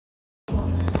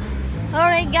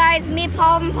Alright guys, me,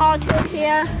 Paul, and Paul 2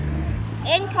 here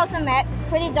in Koh Samet. It's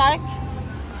pretty dark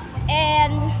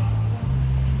and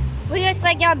we're here at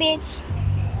Saikaew Beach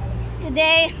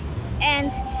today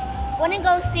and want to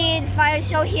go see the fire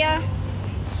show here.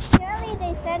 Apparently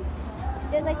they said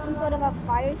there's like some sort of a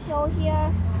fire show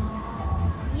here.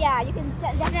 Yeah, you can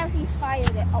definitely see fire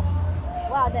there. Oh,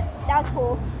 wow, that's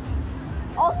cool.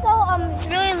 Also, it's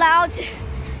really loud.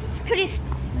 It's pretty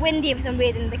windy for some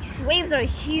reason. The waves are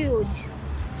huge.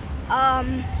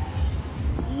 Yeah,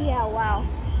 wow.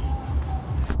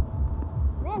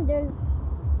 Man,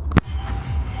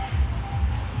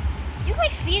 you can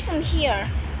like see it from here.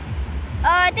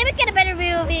 They would get a better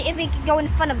view if we could go in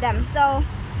front of them. So,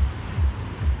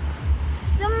 for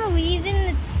some reason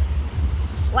it's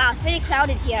pretty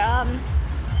crowded here.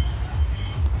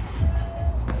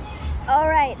 All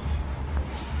right.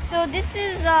 So this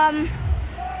is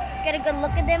get a good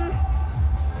look at them.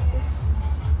 Just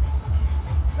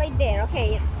right there.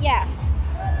 Okay, yeah.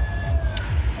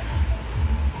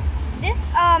 This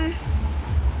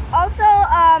also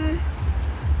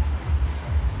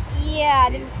yeah,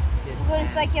 this is in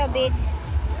Saikaew Beach.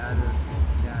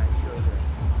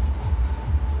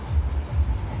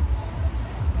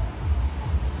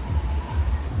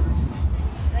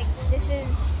 Like this is.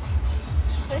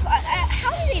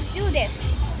 How do they do this?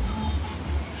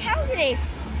 How do they?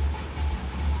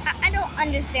 I don't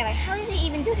understand. Like, how do they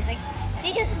even do this? Like,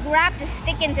 they just grab the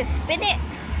stick and just spin it.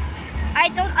 I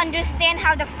don't understand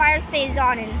how the fire stays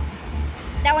on, and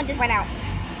that one just went out.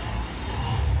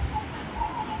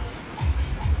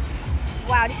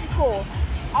 Wow, this is cool.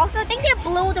 Also, I think they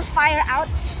blew the fire out.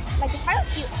 Like the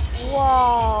fire's huge.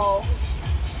 Whoa!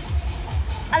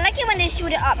 I like it when they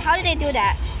shoot it up. How do they do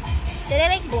that? Did they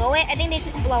like blow it? I think they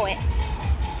just blow it.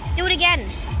 Do it again.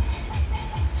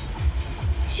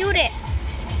 Shoot it.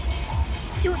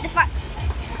 Shoot the fire.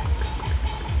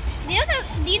 Do you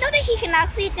know that he can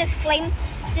actually just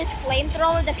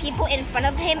flamethrower the people in front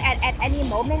of him at any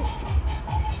moment?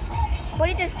 But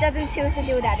he just doesn't choose to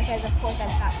do that because of course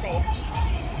that's not safe.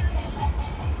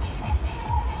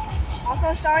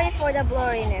 Also, sorry for the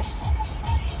blurriness.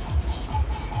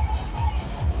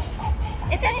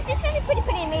 It's actually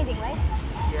pretty amazing, right?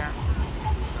 Yeah.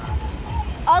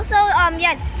 Also,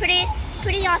 yeah, it's pretty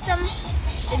awesome.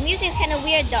 The music is kind of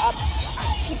weird though.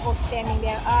 People standing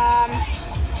there.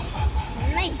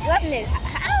 My goodness,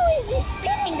 how is he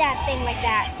spinning that thing like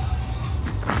that?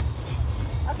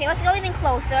 Okay, let's go even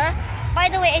closer. By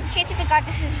the way, in case you forgot,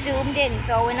 this is zoomed in,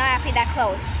 so we're not actually that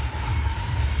close.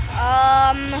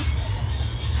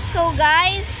 So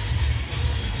guys,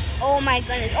 oh my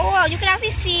goodness. Oh wow, you can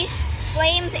actually see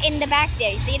flames in the back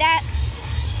there. You see that?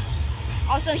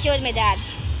 Also, here's my dad.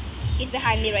 He's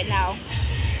behind me right now.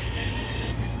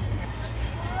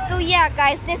 So yeah,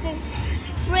 guys, this is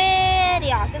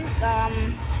pretty awesome.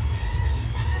 I'm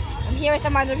here with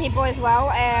some other people as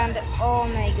well, and oh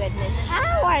my goodness,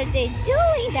 how are they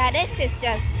doing that? This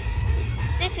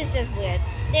is just weird.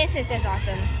 This is just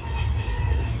awesome.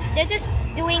 They're just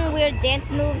doing weird dance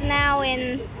moves now,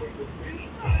 and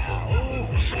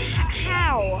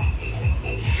how?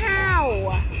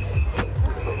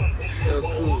 So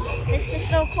cool. This is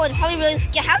so cool. It's probably really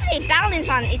scary. How do they balance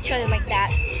on each other like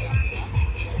that?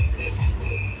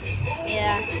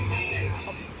 Yeah.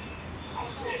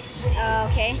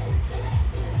 Okay.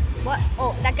 What?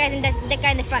 Oh, that guy in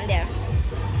the front there.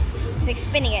 He's like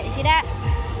spinning it. You see that?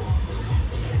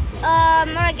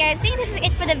 Alright guys, I think this is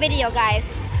it for the video, guys.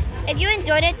 If you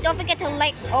enjoyed it, don't forget to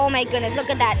like. Oh my goodness, look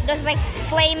at that. There's like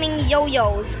flaming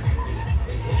yo-yos.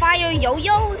 Fire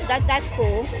yo-yos? That's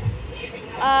cool.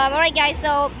 Alright guys,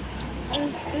 so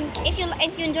if you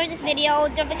enjoyed this video,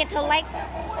 don't forget to like,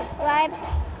 subscribe,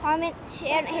 comment,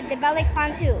 share, and hit the bell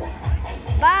icon too.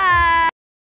 Bye!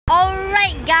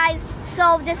 Alright guys,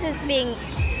 so this is the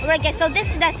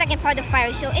second part of the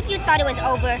fire show. If you thought it was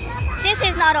over, this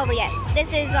is not over yet.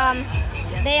 This is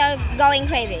they are going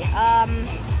crazy.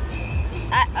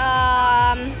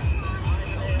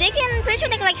 Pretty sure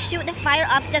they can like shoot the fire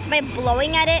up just by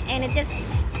blowing at it, and it just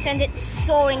sends it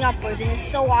soaring upwards, and it's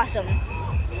so awesome.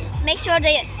 Make sure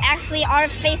they actually are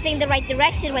facing the right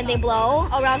direction when they blow,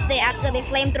 or else they accidentally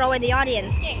flamethrower the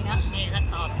audience.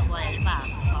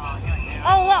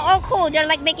 Oh, wow, oh cool, they're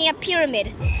like making a pyramid.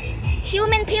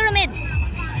 Human pyramid.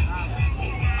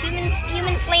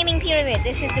 Human flaming pyramid.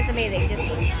 This is just amazing. Just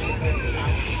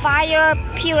fire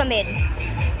pyramid.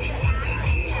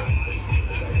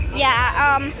 Yeah,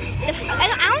 I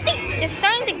don't think it's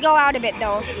starting to go out a bit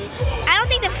though. I don't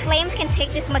think the flames can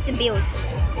take this much abuse.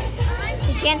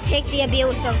 You can't take the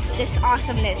abuse of this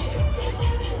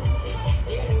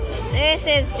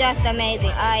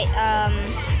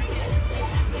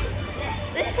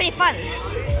this is pretty fun.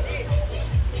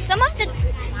 Some of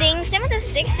the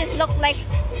sticks just look like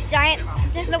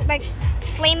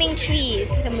flaming trees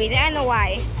for some reason. I don't know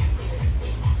why.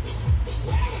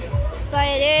 But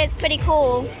it is pretty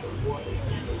cool.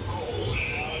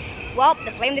 Well,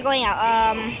 the flames are going out.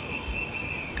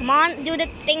 Come on, do the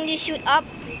thing to shoot up.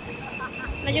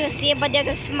 I'm not sure you can see it, but there's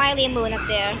a smiley moon up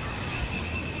there.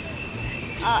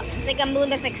 It's like a moon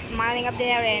that's like smiling up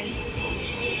there, and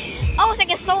oh, it's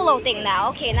like a solo thing now.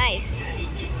 Okay, nice.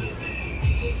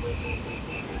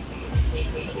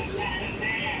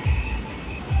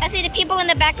 I see the people in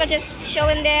the back are just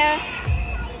showing their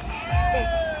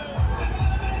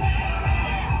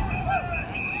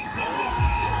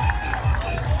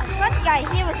front guy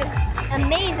here was just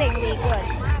amazingly good.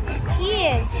 He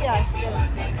is just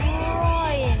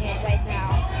destroying it right now.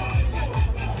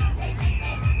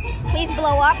 Please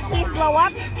blow up, please blow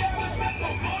up.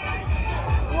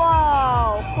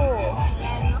 Whoa,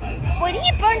 cool. Wait, did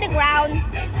he burn the ground?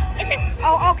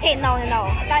 Oh, okay, no.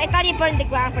 I thought he burned the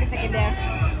ground for a second there.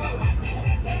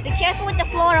 Be careful with the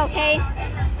floor, okay?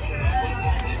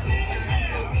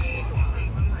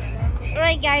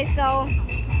 Alright guys, so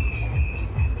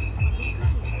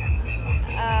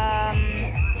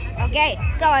okay,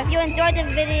 so if you enjoyed the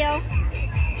video,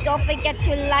 don't forget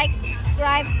to like,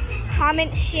 subscribe,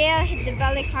 comment, share, hit the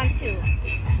bell icon too.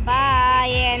 Bye,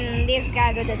 and these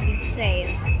guys are just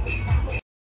insane.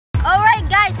 Alright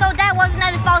guys, so that was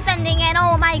another false ending, and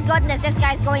oh my goodness, this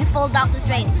guy's going full Doctor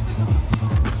Strange.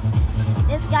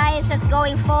 This guy is just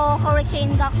going full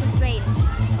Hurricane Doctor Strange.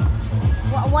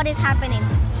 What is happening?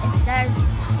 There's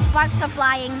sparks are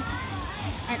flying,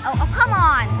 and oh come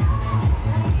on!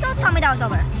 Don't tell me that was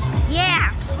over.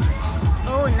 Yeah!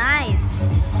 Oh, nice.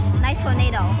 Nice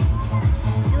tornado.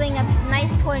 It's doing a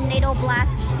nice tornado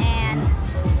blast, and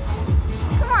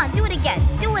come on, do it again.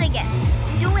 Do it again.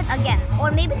 Do it again.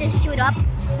 Or maybe just shoot up.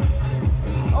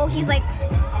 Oh, he's like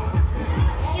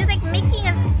making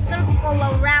a circle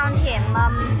around him.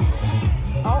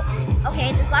 Oh,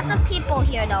 okay, there's lots of people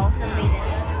here though, for some reason.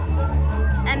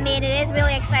 I mean, it is a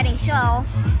really exciting show.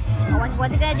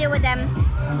 What's it gonna do with them?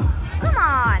 Come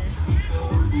on.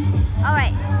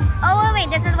 Alright. Oh, wait,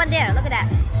 there's one there. Look at that.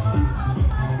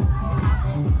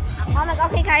 Oh my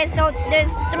god, okay guys, so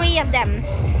there's 3 of them.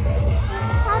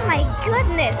 Oh my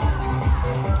goodness.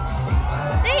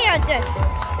 They are just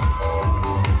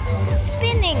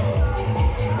spinning.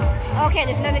 Okay,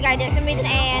 there's another guy there for some reason,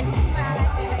 and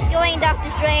going Doctor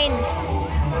Strange.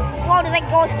 Whoa, they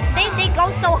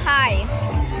go so high.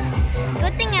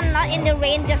 Good thing I'm not in the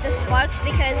range of the sparks,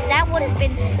 because that would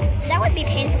be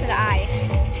painful to the eye.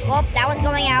 Whoop, that one's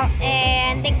going out,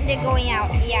 and they're going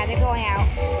out. Yeah, they're going out.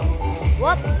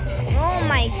 Whoop. Oh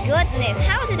my goodness,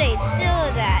 how do they do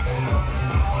that?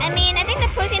 I mean, I think the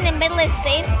person in the middle is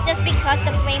safe just because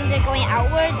the flames are going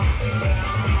outwards.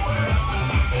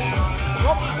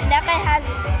 Whoop, that guy has...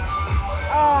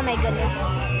 Oh my goodness.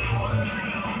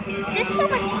 There's so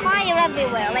much fire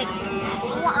everywhere. Like,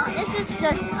 wow, this is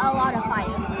just a lot of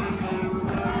fire.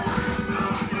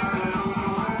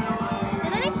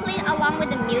 Did they play along with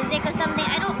the music or something?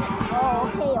 I don't... Oh,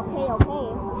 okay.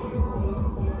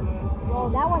 Well,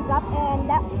 that one's up, and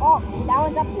that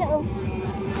one's up too.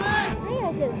 They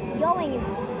are just going.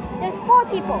 There's 4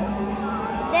 people.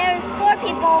 There's 4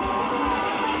 people,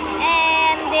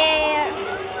 and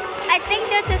I think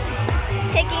they're just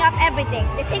taking up everything.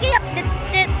 They're taking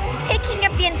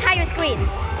up the entire screen.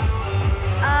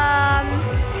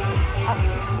 Oh,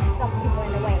 some people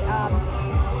in the way.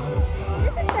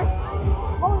 This is just,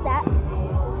 what was that?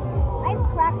 Nice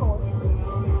crackles.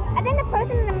 I think the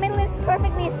person in the middle is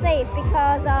perfectly safe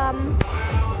because, as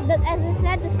I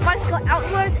said, the sparks go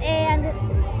outwards, and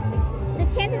the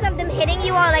chances of them hitting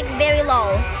you are like very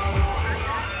low.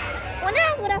 Wonder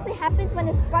what actually happens when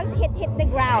the sparks hit the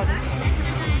ground.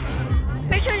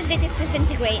 Pretty sure that they just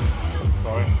disintegrate.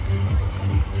 Sorry.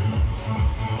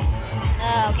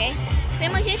 Okay.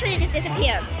 Pretty much usually just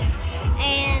disappear.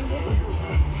 And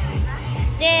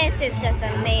this is just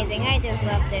amazing. I just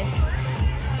love this.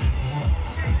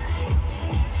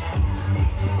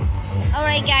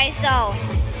 Alright guys, so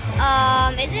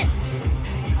is it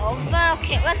over?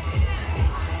 Okay,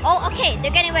 oh, okay,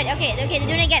 they're getting ready. Okay, they're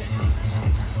doing it again.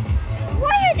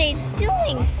 Why are they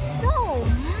doing so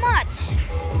much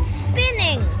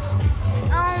spinning?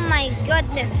 Oh my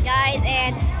goodness, guys.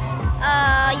 And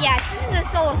yeah, this is a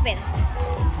solo spin.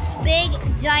 Big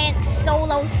giant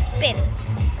solo spin.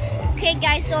 Okay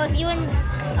guys, so if you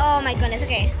oh my goodness,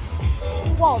 okay.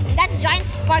 Whoa, that giant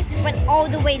spark just went all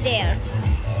the way there.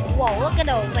 Whoa, look at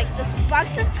those. Like, the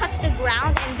sparks just touch the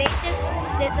ground and they just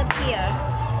disappear.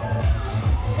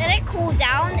 Then they cool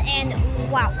down, and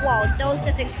Wow, whoa, those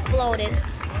just exploded.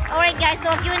 Alright guys,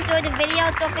 so if you enjoyed the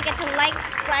video, don't forget to like,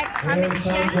 subscribe, comment,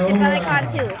 share, hit the bell icon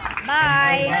too.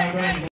 Bye!